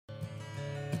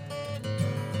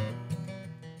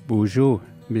Bonjour,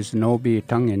 Bisnobi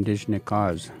Tung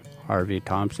Indishnikaz. Harvey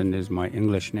Thompson is my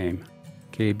English name.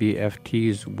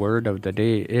 KBFT's word of the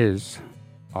day is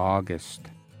August.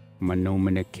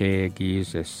 Manuminike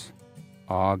Gizis.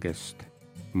 August.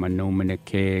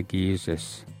 Manuminike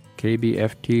Gizis.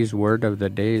 KBFT's word of the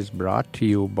day is brought to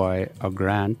you by a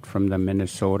grant from the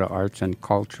Minnesota Arts and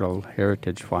Cultural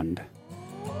Heritage Fund.